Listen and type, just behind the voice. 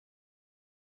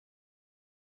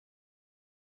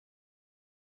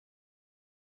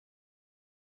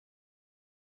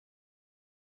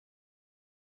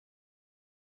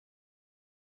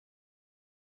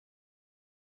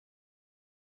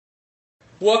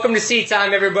Welcome to Seat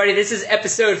Time, everybody. This is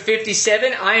episode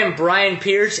 57. I am Brian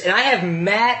Pierce, and I have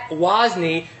Matt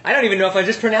Wozni. I don't even know if I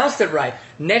just pronounced it right.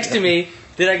 Next to me,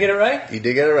 did I get it right? You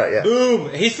did get it right, yeah.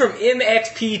 Boom. He's from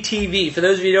MXP TV. For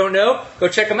those of you who don't know, go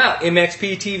check them out,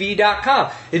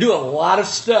 mxptv.com. They do a lot of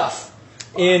stuff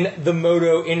in the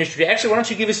moto industry. Actually, why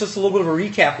don't you give us just a little bit of a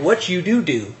recap what you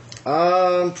do?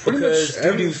 Pretty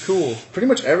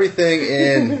much everything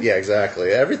in yeah, exactly.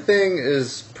 Everything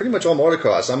is pretty much all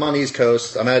motocross. I'm on the East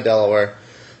Coast. I'm out of Delaware,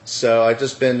 so I've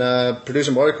just been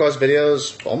producing motocross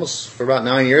videos almost for about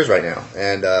 9 years right now,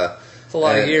 and it's a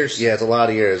lot of years. Yeah, it's a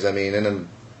lot of years. I mean, and I'm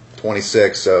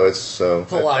 26, so it's a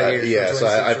lot of years. Yeah, so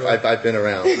I've been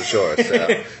around for sure.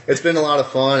 So it's been a lot of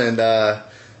fun, and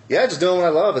yeah, just doing what I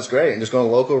love. It's great. And just going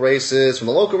to local races, from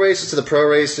the local races to the pro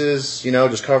races, you know,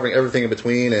 just covering everything in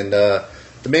between. And the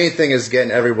main thing is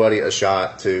getting everybody a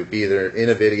shot to be either in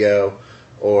a video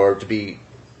or to be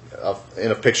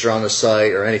in a picture on the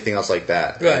site or anything else like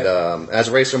that. Right. And as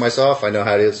a racer myself, I know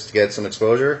how it is to get some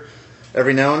exposure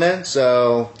every now and then.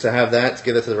 So to have that, to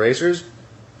give it to the racers,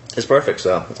 is perfect.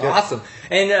 So it's good. Awesome.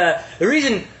 And the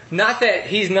reason... Not that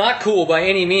he's not cool by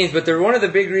any means, but one of the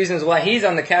big reasons why he's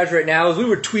on the couch right now is we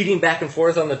were tweeting back and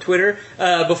forth on the Twitter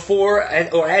before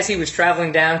or as he was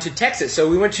traveling down to Texas. So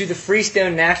we went to the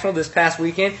Freestone National this past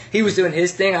weekend. He was doing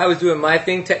his thing. I was doing my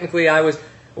thing. Technically, I was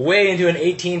way into an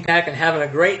 18-pack and having a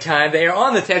great time. They are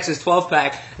on the Texas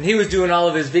 12-pack, and he was doing all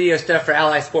of his video stuff for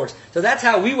Ally Sports. So that's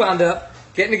how we wound up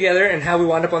getting together and how we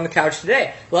wound up on the couch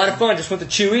today. A lot of fun. Just went to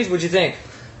Chewy's. What'd you think?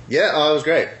 Yeah, it was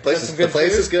great. The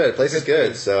place is good. Place is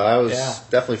good. So I was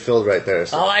definitely filled right there.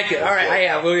 So I like it. All right. I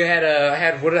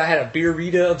had a beer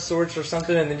Rita of sorts or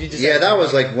something, and then you just that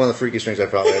was like one of the freakiest drinks I've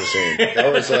probably ever seen.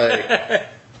 That was like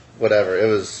whatever. It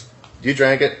was. You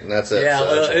drank it, and that's it. Yeah,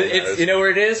 so it's you know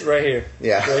where it is? Right here.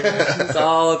 Yeah, it's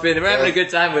all up in. We're having a good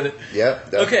time with it.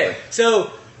 Yep. Definitely. Okay,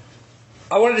 so.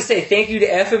 I wanted to say thank you to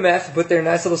FMF to put their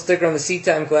nice little sticker on the Seat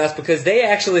Time glass because they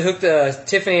actually hooked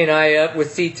Tiffany and I up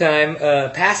with Seat Time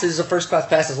passes, the first class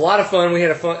passes. A lot of fun. We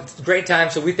had a great time,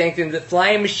 so we thanked them. The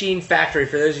Flying Machine Factory,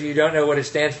 for those of you who don't know what it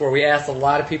stands for, we asked a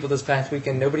lot of people this past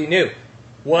weekend. Nobody knew.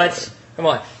 What? Come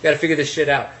on. Got to figure this shit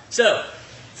out. So,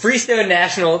 Freestone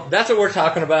National, that's what we're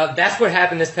talking about. That's what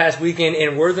happened this past weekend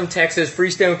in Wortham, Texas,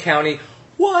 Freestone County.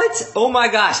 What? Oh my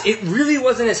gosh. It really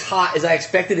wasn't as hot as I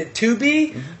expected it to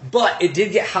be, but it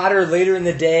did get hotter later in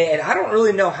the day, and I don't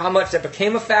really know how much that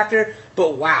became a factor,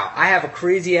 but wow, I have a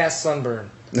crazy-ass sunburn.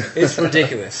 It's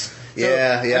ridiculous.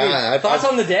 Yeah. Thoughts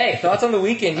on the day? Thoughts on the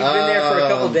weekend? You've been there for a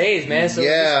couple days, man, so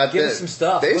give us some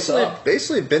stuff.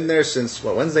 Basically been there since,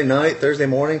 Wednesday night, Thursday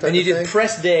morning And you did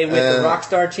press day with the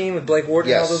Rockstar team, with Blake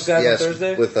Wharton and all those guys on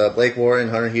Thursday? With Blake Wharton,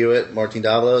 Hunter Hewitt, Martin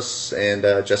Davlos, and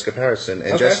Jessica Patterson,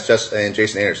 and and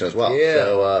Jason Anderson as well. Yeah.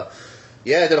 So,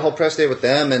 I did a whole press day with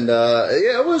them, and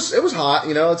it was hot.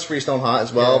 You know, it's Freestone hot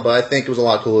as well, but I think it was a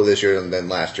lot cooler this year than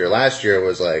last year. Last year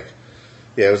was like...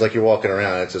 Yeah, it was like you're walking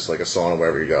around. It's just like a sauna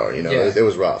wherever you go. You know, it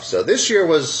was rough. So this year it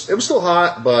was still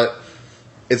hot, but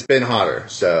it's been hotter.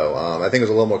 So I think it was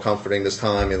a little more comforting this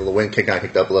time. And the wind kind of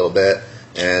kicked up a little bit,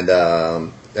 and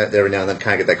every now and then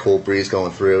kind of get that cool breeze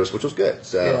going through, which was good.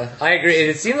 So yeah, I agree.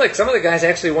 It seemed like some of the guys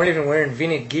actually weren't even wearing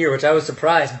V-neck gear, which I was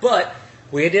surprised. But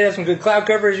we did have some good cloud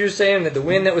cover, as you were saying, that the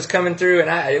wind that was coming through,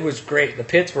 and it was great. The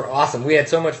pits were awesome. We had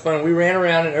so much fun. We ran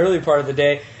around in the early part of the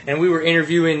day, and we were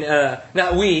interviewing.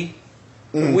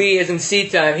 We, as in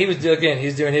Seat Time, he's doing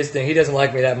his thing. He doesn't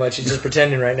like me that much. He's just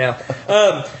pretending right now.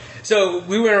 So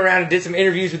we went around and did some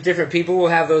interviews with different people. We'll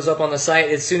have those up on the site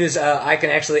as soon as I can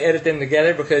actually edit them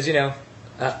together because, I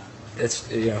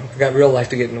got real life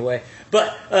to get in the way.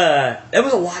 But that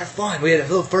was a lot of fun. We had a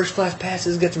little first class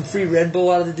passes, got some free Red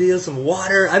Bull out of the deal, some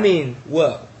water. I mean,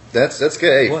 whoa. That's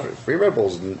good. Hey, free Red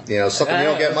Bulls, something you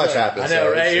don't get much happen. I know,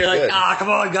 so right? You're like, come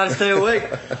on, got to stay awake.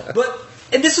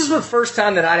 And this is the first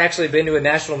time that I'd actually been to a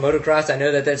national motocross. I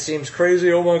know that seems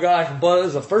crazy, oh my gosh, but it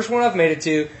was the first one I've made it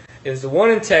to. It was the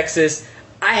one in Texas.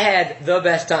 I had the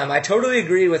best time. I totally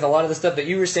agree with a lot of the stuff that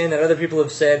you were saying that other people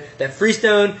have said, that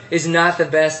Freestone is not the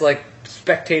best,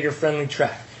 spectator-friendly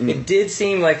track. It did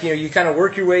seem like, you kind of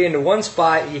work your way into one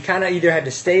spot. You kind of either had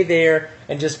to stay there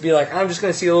and just be like, I'm just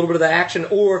going to see a little bit of the action,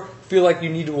 or feel like you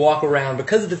need to walk around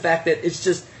because of the fact that it's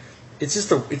just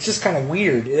kind of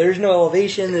weird. There's no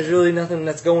elevation. There's really nothing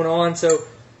that's going on.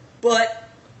 But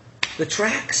the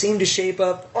track seemed to shape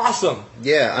up awesome.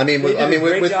 Yeah,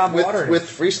 with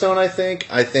Freestone, I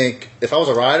think if I was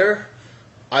a rider,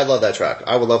 I'd love that track.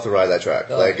 I would love to ride that track.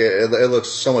 It looks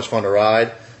so much fun to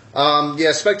ride.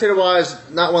 Spectator-wise,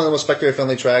 not one of the most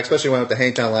spectator-friendly tracks, especially when I went to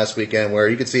Hangtown last weekend, where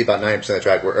you could see about 90% of the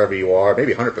track wherever you are,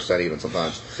 maybe 100% even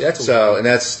sometimes. That was really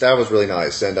nice. And that was really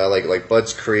nice. And like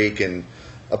Bud's Creek and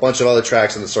a bunch of other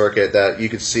tracks in the circuit that you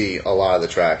could see a lot of the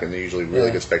track, and they're usually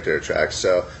really good spectator tracks.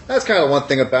 So that's kind of one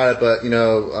thing about it. But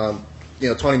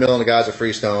 20 million of guys are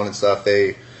freestone and stuff.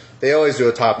 They always do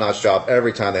a top notch job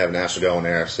every time they have a national going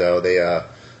there. So they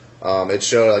it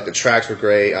showed like the tracks were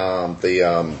great.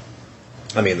 The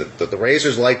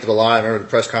racers liked it a lot. I remember the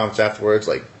press conference afterwards,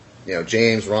 like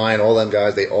James, Ryan, all them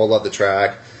guys, they all loved the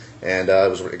track. And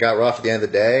it got rough at the end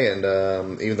of the day,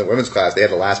 and even the women's class, they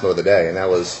had the last moto of the day, and that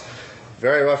was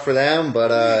very rough for them,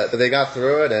 but they got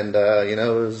through it, and it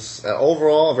was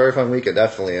overall a very fun weekend,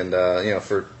 definitely, and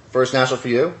for first national for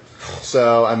you,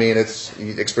 so I mean,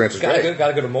 the experience was great.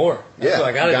 Gotta go to more. That's what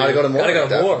I gotta go to more. Gotta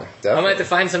go more. Definitely. I'm gonna have to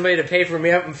find somebody to pay for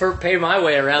me up and pay my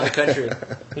way around the country.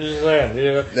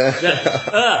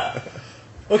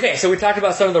 Okay, so we talked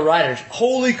about some of the riders.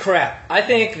 Holy crap. I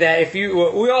think that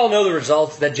we all know the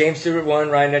results, that James Stewart won,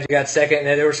 Ryan Nudge got second, and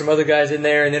then there were some other guys in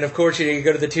there, and then of course you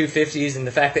go to the 250s, and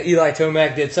the fact that Eli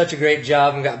Tomac did such a great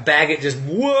job and got Baggett just,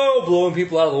 blowing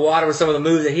people out of the water with some of the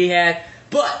moves that he had.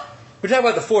 But, we're talking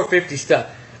about the 450 stuff.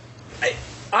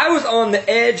 I was on the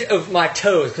edge of my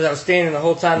toes because I was standing the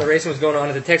whole time the racing was going on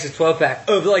at the Texas 12-pack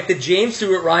of like the James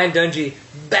Stewart Ryan Dungey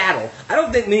battle. I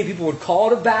don't think many people would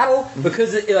call it a battle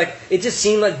because it just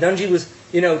seemed like Dungey was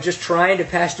just trying to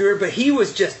pass Stewart, but he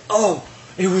was just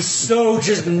it was so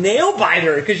just nail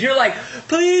biter because you're like,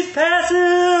 please pass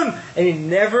him, and he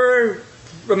never.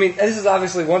 I mean, this is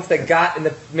obviously once they got in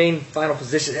the main final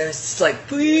position, and it's just like,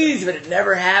 please, but it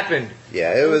never happened.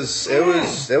 Yeah, it was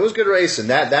good racing.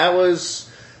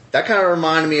 That kind of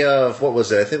reminded me of, what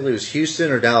was it? I think it was Houston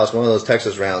or Dallas, one of those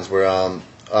Texas rounds where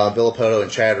Villapoto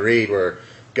and Chad Reed were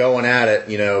going at it,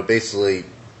 basically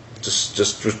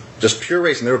just pure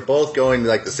racing. They were both going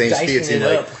like the same speed, it seemed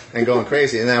like, and going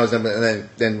crazy. And that was and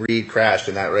then Reed crashed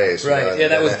in that race. Right. Yeah,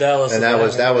 that was Dallas. And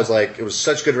that was like, it was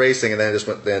such good racing, and then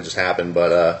it just happened.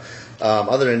 But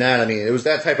other than that, I mean, it was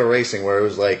that type of racing where it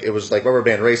was like rubber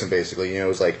band racing basically. It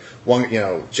was like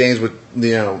James would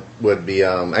be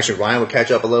actually Ryan would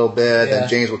catch up a little bit, and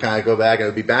James would kind of go back, and it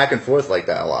would be back and forth like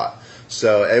that a lot.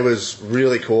 So it was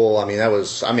really cool. I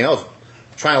was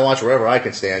trying to watch wherever I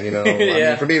can stand. I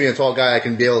mean, for me being a tall guy, I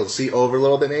can be able to see over a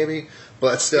little bit maybe,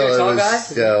 but still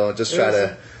just try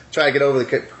to get over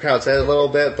the crowd's head a little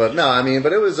bit. But no, I mean,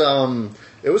 but it was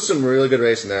some really good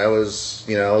racing there. I was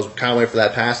kind of waiting for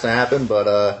that pass to happen,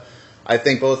 but I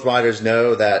think both riders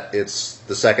know that it's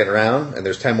the second round and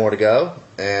there's 10 more to go,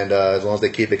 and as long as they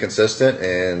keep it consistent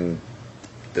and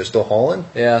they're still hauling,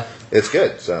 it's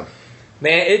good. So.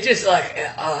 Man, it just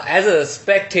as a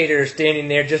spectator standing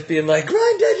there just being like,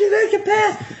 Ryan Dungey, make it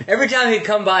pass. Every time he'd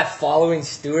come by following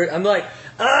Stewart, I'm like,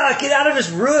 get out of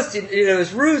his roost.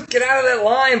 His roost, get out of that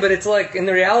line. But it's like, in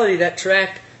the reality, that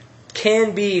track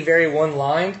can be very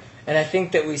one-lined. And I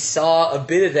think that we saw a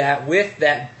bit of that with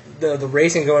the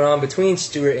racing going on between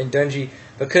Stewart and Dungey,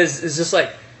 because it's just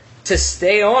like, to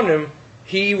stay on him,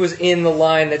 he was in the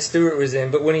line that Stewart was in.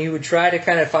 But when he would try to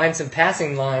kind of find some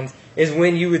passing lines, is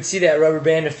when you would see that rubber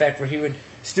band effect where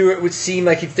Stewart would seem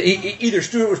like either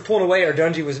Stewart was pulling away or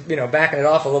Dungey was backing it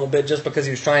off a little bit just because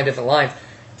he was trying different lines.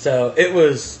 So it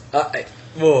was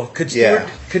could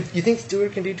you think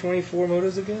Stewart can do 24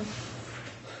 motos again?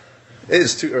 It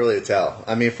is too early to tell.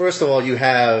 I mean, first of all, you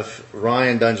have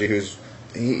Ryan Dungey,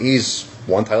 he's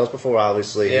won titles before,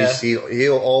 obviously. Yeah.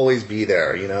 He'll always be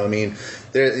there. I mean,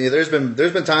 there's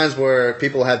been times where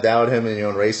people have doubted him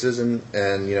in races and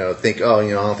think, I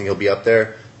don't think he'll be up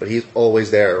there, but he's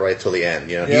always there right till the end.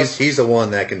 He's the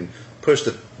one that can push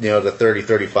the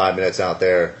 30-35 minutes out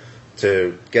there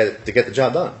to get the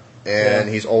job done, and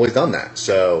he's always done that.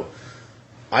 So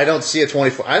I don't see a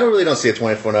 24. I really don't see a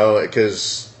 24-0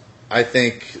 because I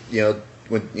think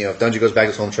when if Dungey goes back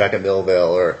to his home track at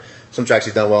Millville or some tracks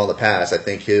he's done well in the past, I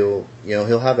think he'll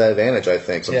have that advantage. I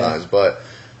think sometimes, but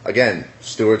again,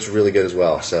 Stewart's really good as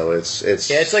well. So it's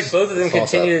like both of them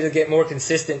continue to get more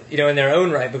consistent, in their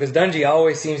own right, because Dungey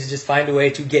always seems to just find a way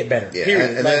to get better. Yeah,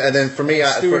 and then for me,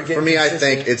 I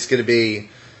think it's going to be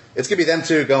them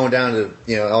two going down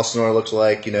to Elsinore looks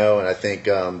like and I think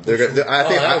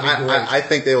I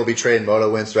think they will be trading moto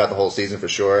wins throughout the whole season for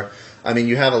sure. I mean,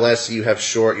 you have Alessi, you have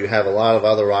Short, you have a lot of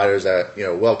other riders that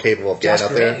well capable of getting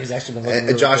up there.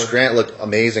 And Josh Grant looked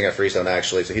amazing at Freestone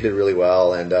actually, so he did really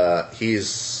well. And he's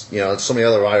so many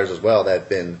other riders as well that have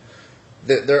been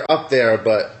they're up there,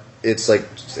 but it's like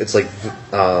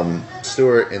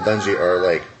Stewart and Dungey are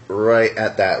like right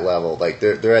at that level. Like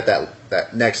they're at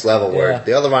that next level where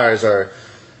the other riders are.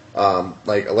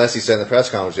 Like Alessi said in the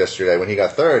press conference yesterday when he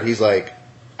got third, he's like,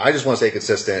 I just want to stay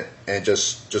consistent and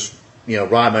just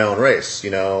ride my own race.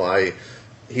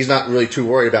 he's not really too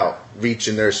worried about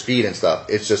reaching their speed and stuff.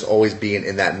 It's just always being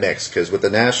in that mix. Because with the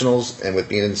Nationals and with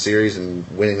being in the series and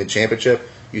winning the championship,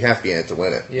 you have to be in it to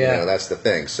win it. Yeah. You know, that's the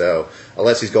thing. So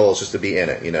Alessi's goal is just to be in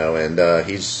it, you know, and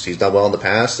he's done well in the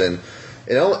past. And,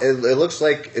 you know, it looks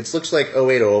like 08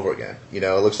 all over again. You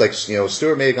know, it looks like, you know,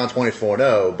 Stewart may have gone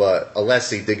 24-0, but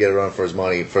Alessi did get a run for his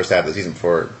money first half of the season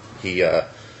before he had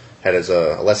his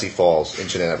Alessi Falls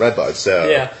inching in at Redbud. So,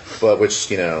 yeah. But which,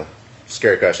 you know,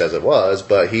 scary crash as it was,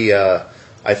 but he,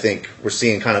 I think we're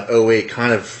seeing kind of 08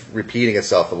 kind of repeating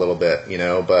itself a little bit, you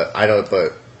know, but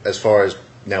as far as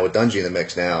now with Dungey in the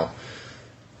mix now,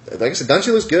 like I said,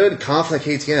 Dungey looks good, confident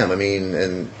KTM. I mean,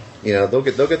 and, you know, they'll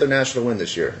get their national win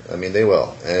this year. I mean, they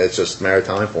will, and it's just a matter of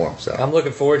time for them. So I'm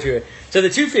looking forward to it. So the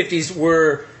 250s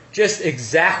were just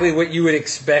exactly what you would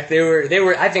expect. They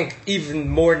were I think even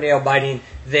more nail biting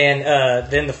than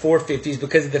the 450s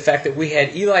because of the fact that we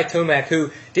had Eli Tomac,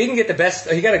 who didn't get the best.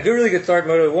 He got a really good start in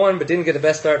Moto 1, but didn't get the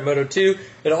best start in Moto 2.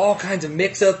 Had all kinds of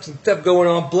mix-ups and stuff going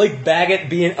on. Blake Baggett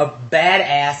being a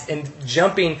badass and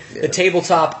jumping the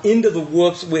tabletop into the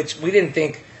whoops, which we didn't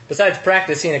think, besides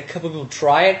practice, seeing a couple people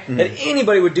try it, that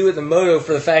anybody would do it in the Moto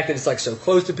for the fact that it's like so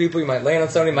close to people. You might land on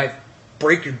somebody, you might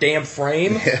break your damn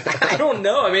frame. Yeah. I don't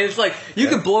know. I mean, it's like you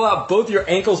could blow out both your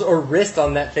ankles or wrist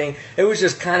on that thing. It was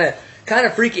just kind of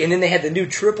freaky. And then they had the new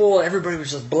triple. Everybody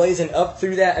was just blazing up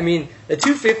through that. I mean, the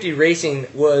 250 racing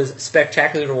was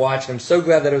spectacular to watch. And I'm so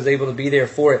glad that I was able to be there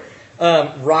for it.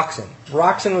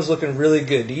 Roxon was looking really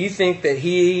good. Do you think that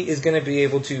he is going to be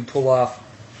able to pull off,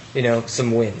 you know,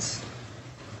 some wins?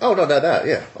 Oh, no, not that.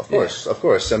 Yeah, of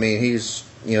course. I mean, he's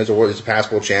a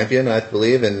past world champion, I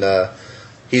believe, and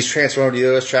he's transformed to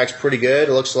U.S. tracks pretty good,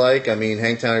 it looks like. I mean,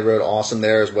 Hangtown, he rode awesome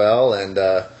there as well. And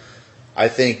I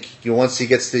think once he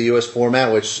gets to the U.S.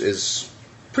 format, which is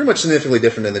pretty much significantly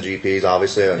different than the GPs,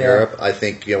 obviously, in Europe, I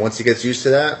think once he gets used to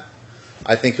that,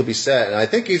 I think he'll be set. And I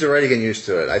think he's already getting used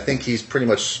to it. I think he's pretty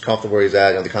much comfortable where he's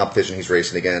at, the competition he's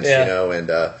racing against, you know. And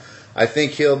I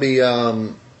think he'll be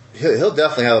he'll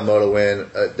definitely have a moto win,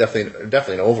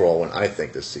 definitely an overall win, I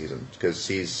think, this season. Because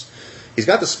he's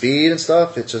got the speed and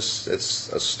stuff. It's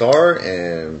a start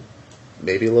and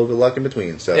maybe a little bit of luck in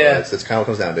between. So that's kind of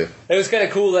what it comes down to. It was kind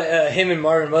of cool that him and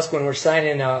Marvin Musquin were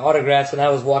signing autographs when I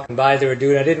was walking by. They were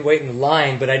doing. I didn't wait in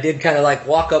line, but I did kind of like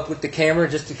walk up with the camera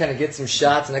just to kind of get some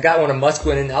shots. And I got one of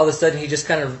Musquin, and all of a sudden he just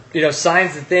kind of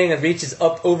signs the thing and reaches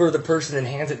up over the person and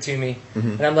hands it to me.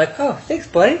 Mm-hmm. And I'm like, oh, thanks,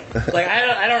 buddy. Like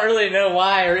I don't really know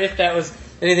why or if that was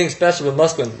anything special with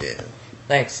Musquin. Yeah.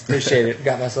 Thanks, appreciate it.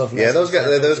 Got myself. Those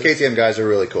KTM guys are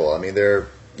really cool. I mean, they're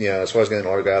as far as getting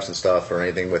autographs and stuff or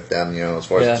anything with them, as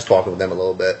far as just talking with them a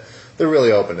little bit, they're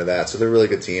really open to that. So they're a really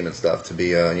good team and stuff to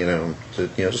be,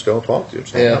 just go and talk to,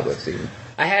 just hang out with. Even.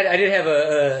 I did have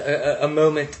a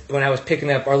moment when I was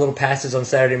picking up our little passes on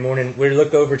Saturday morning where I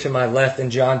look over to my left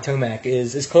and John Tomac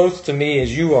is as close to me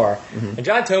as you are. Mm-hmm. And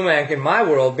John Tomac, in my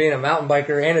world, being a mountain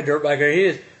biker and a dirt biker, he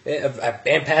is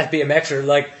and past BMXer,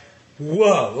 like.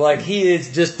 Whoa! Like he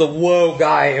is just the whoa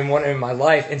guy in my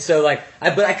life, and so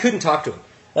but I couldn't talk to him.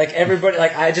 Like everybody,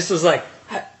 I just was like,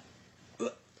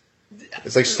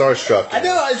 it's like starstruck. I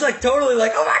know. It's like totally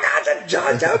like, oh my God, that's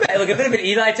John Tomac. Like if it had been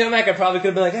Eli Tomac, I probably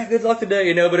could have been like, good luck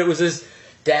today, But it was his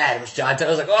dad. It was John Tomac. I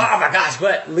was like, oh my gosh.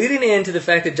 But leading into the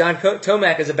fact that John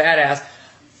Tomac is a badass,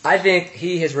 I think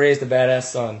he has raised a badass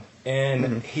son,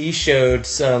 and he showed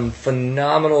some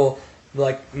phenomenal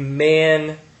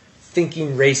man.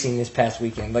 Thinking racing this past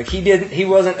weekend. He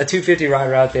wasn't a 250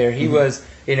 rider out there. He was,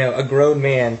 a grown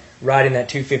man riding that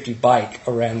 250 bike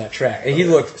around that track. And he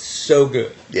looked so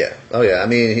good. Yeah. Oh yeah. I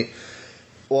mean,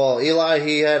 Eli,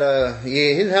 he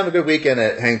didn't have a good weekend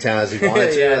at Hangtown as he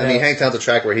wanted to. I mean, Hangtown's a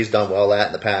track where he's done well at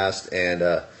in the past,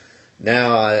 and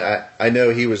now I know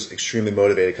he was extremely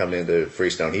motivated coming into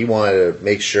Freestone. He wanted to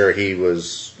make sure he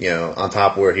was, on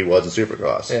top where he was in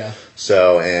Supercross. Yeah.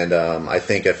 So, and I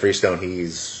think at Freestone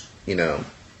he's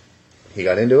he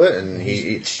got into it, and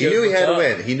he knew he had to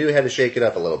win. He knew he had to shake it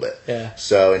up a little bit. Yeah.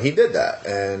 So, and he did that,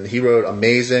 and he rode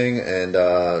amazing, and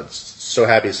so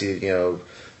happy to see the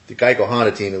Geico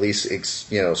Honda team at least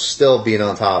still being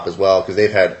on top as well, because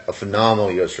they've had a phenomenal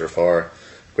year so far,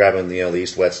 grabbing the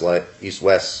East West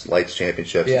Lights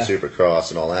Championships and Supercross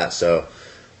and all that. So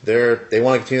they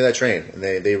want to continue that train, and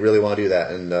they really want to do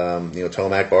that. And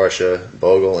Tomac, Barsha,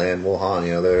 Bogle, and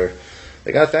Wilhan,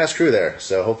 they got a fast crew there,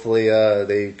 so hopefully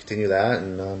they continue that,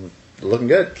 and looking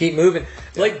good. Keep moving.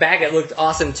 Blake Baggett looked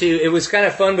awesome, too. It was kind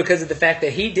of fun because of the fact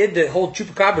that he did the whole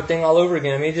Chupacabra thing all over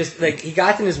again. I mean, just he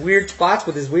got in his weird spots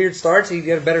with his weird starts. He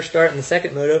got a better start in the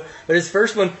second moto, but his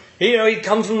first one, he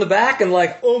comes from the back and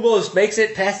almost makes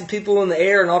it, passes people in the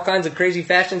air in all kinds of crazy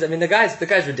fashions. I mean, the guy's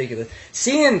ridiculous.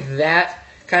 Seeing that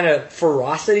kind of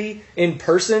ferocity in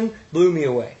person blew me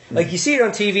away. Like, you see it on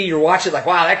TV, you're watching like,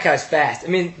 wow, that guy's fast. I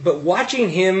mean, but watching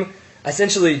him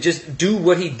essentially just do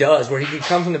what he does, where he could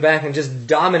come from the back and just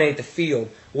dominate the field,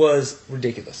 was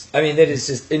ridiculous. I mean, that is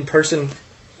just in person,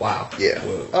 wow. Yeah.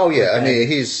 Whoa. Oh yeah. I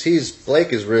mean,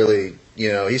 Blake is really,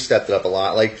 he stepped it up a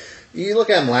lot. Like, you look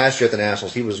at him last year at the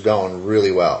Nationals, he was going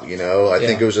really well. I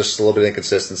think it was just a little bit of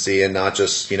inconsistency and not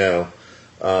just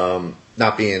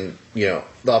not being the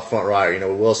up front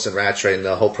rider. Wilson, Rattray, and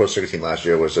the whole pro circuit team last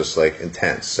year was just like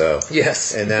intense. So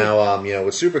yes. And now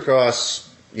with Supercross,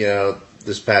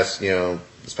 this past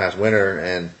winter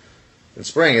and in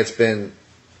spring, it's been.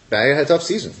 Baggett had a tough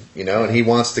season, and he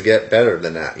wants to get better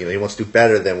than that. He wants to do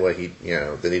better than what than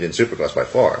he did in Supercross by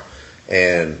far.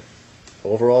 And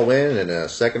overall win and a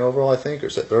second overall, I think, or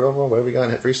third overall, whatever we got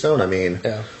in Freestone. I mean,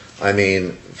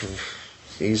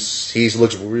 he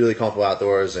looks really comfortable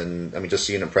outdoors, and I mean, just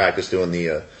seeing him practice doing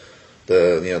the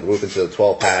whoop into the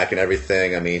 12-pack and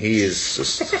everything. I mean, he is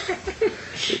just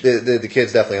the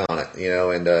kid's definitely on it,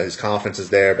 and his confidence is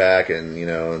there back, and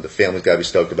the family's got to be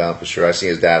stoked about him for sure. I see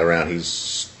his dad around; he's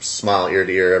smiling ear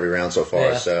to ear every round so far.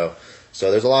 Yeah. So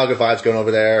there's a lot of good vibes going over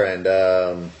there, and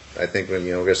I think we're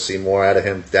going to see more out of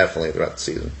him definitely throughout the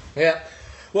season. Yeah.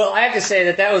 Well, I have to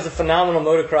say that was a phenomenal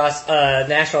motocross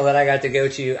national that I got to go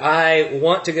to. I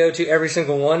want to go to every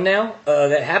single one now.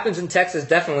 That happens in Texas,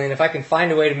 definitely, and if I can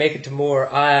find a way to make it to more,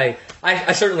 I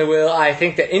certainly will. I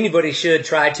think that anybody should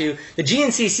try to. The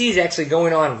GNCC is actually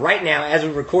going on right now as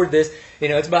we record this.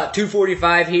 It's about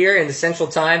 2:45 here in the Central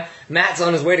Time. Matt's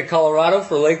on his way to Colorado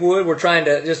for Lakewood. We're trying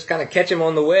to just kind of catch him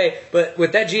on the way. But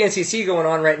with that GNCC going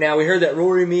on right now, we heard that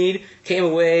Rory Mead came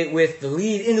away with the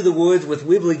lead into the woods, with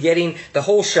Whibley getting the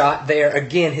whole shot there.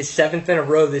 Again, his 7th in a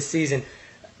row this season.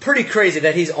 Pretty crazy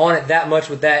that he's on it that much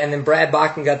with that. And then Brad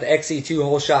Bachman got the XC2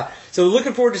 whole shot. So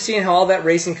looking forward to seeing how all that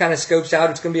racing kind of scopes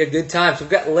out. It's going to be a good time. So we've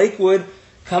got Lakewood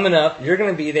coming up. You're going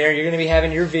to be there. You're going to be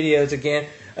having your videos again.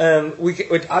 We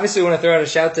obviously want to throw out a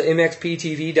shout to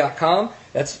mxptv.com.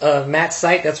 That's Matt's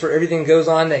site. That's where everything goes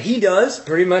on that he does.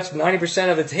 Pretty much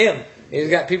 90% of it's him. He's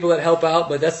got people that help out,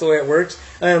 but that's the way it works.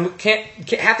 Can't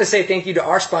have to say thank you to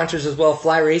our sponsors as well,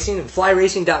 Fly Racing.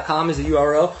 FlyRacing.com is the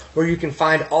URL where you can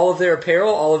find all of their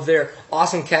apparel, all of their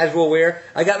awesome casual wear.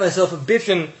 I got myself a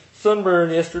bitchin' sunburn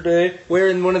yesterday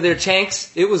wearing one of their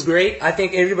tanks. It was great. I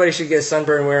think everybody should get a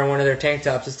sunburn wearing one of their tank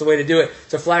tops. It's the way to do it.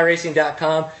 So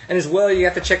flyracing.com. And as well, you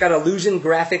have to check out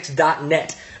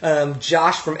illusiongraphics.net.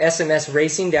 Josh from SMS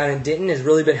Racing down in Denton has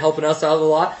really been helping us out a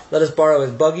lot. Let us borrow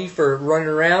his buggy for running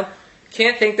around.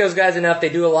 Can't thank those guys enough. They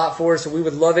do a lot for us, so we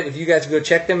would love it if you guys go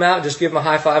check them out. Just give them a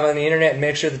high five on the internet and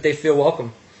make sure that they feel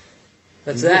welcome.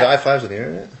 That's that. You do high fives on the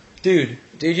internet? Dude,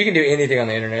 you can do anything on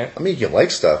the internet. I mean, you can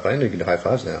like stuff. I didn't know you can do high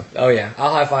fives now. Oh, yeah.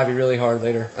 I'll high five you really hard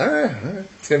later. All right.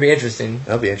 It's going to be interesting.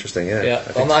 That'll be interesting, yeah.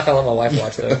 Yeah. I'm not going to let my wife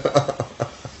watch, though.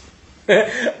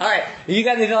 All right. You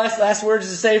got any last words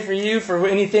to say for you, for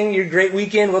anything, your great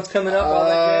weekend, what's coming up, all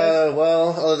that jazz? Well,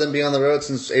 other than being on the road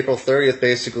since April 30th,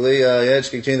 basically,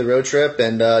 just continue the road trip,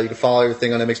 and you can follow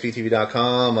everything on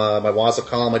mxptv.com. My WhatsApp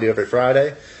column I do every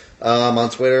Friday. On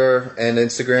Twitter and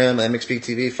Instagram,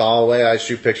 MXPTV, follow away. I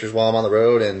shoot pictures while I'm on the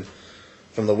road, and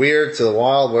from the weird to the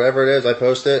wild, wherever it is, I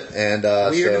post it. And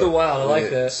weird to the wild, I like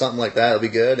that. Something like that, it'll be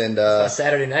good. And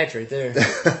Saturday nights right there.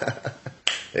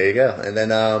 There you go. And then,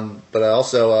 but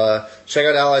also check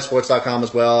out allysports.com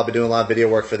as well. I've been doing a lot of video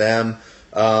work for them.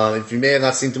 If you may have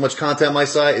not seen too much content on my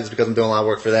site, it's because I'm doing a lot of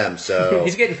work for them. So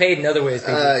he's getting paid in other ways.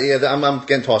 Yeah, I'm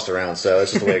getting tossed around, so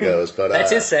it's just the way it goes. But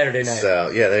that's his Saturday night. So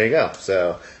yeah, there you go.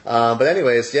 So, but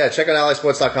anyways, yeah, check out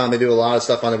allysports.com. They do a lot of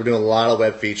stuff on there. We're doing a lot of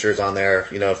web features on there,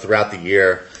 throughout the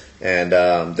year, and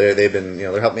they've been,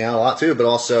 they're helping me out a lot too. But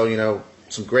also,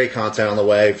 some great content on the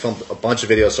way. Filmed a bunch of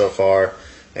videos so far.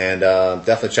 And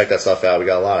definitely check that stuff out. We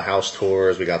got a lot of house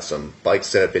tours. We got some bike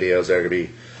setup videos that are going to be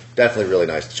definitely really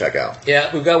nice to check out.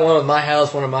 Yeah, we've got one of my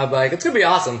house, one of my bike. It's going to be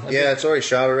awesome. It's already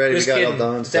shot already. We got it all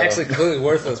done. It's actually completely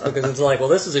worthless because it's like, well,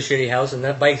 this is a shitty house and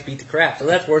that bike's beat the crap, so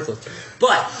that's worthless.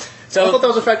 But... So, I thought that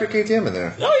was a factory KTM in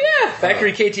there. Oh, yeah.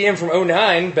 Factory KTM from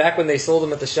 2009, back when they sold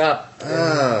them at the shop.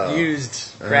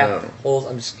 Used crap holes.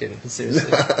 I'm just kidding.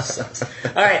 Seriously. It sucks.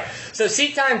 All right. So,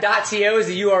 seattime.co is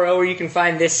the URL where you can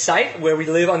find this site where we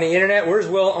live on the internet. We're as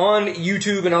well on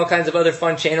YouTube and all kinds of other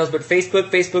fun channels. But Facebook,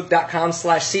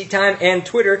 facebook.com/seattime. And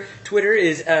Twitter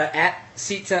is at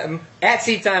seattime,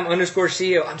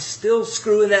 @seattime_CO. I'm still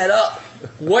screwing that up.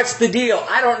 What's the deal?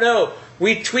 I don't know.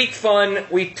 We tweet fun.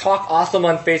 We talk awesome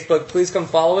on Facebook. Please come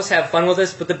follow us. Have fun with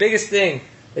us. But the biggest thing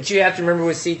that you have to remember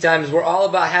with Seat Time is we're all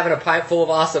about having a pint full of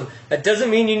awesome. That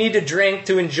doesn't mean you need to drink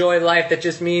to enjoy life. That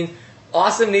just means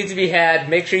awesome needs to be had.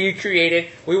 Make sure you create it.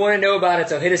 We want to know about it,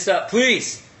 so hit us up,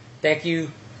 please. Thank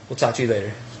you. We'll talk to you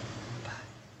later.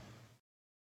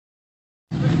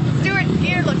 Stuart's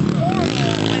gear looks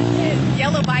horrible with his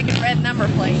yellow bike and red number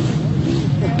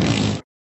plate.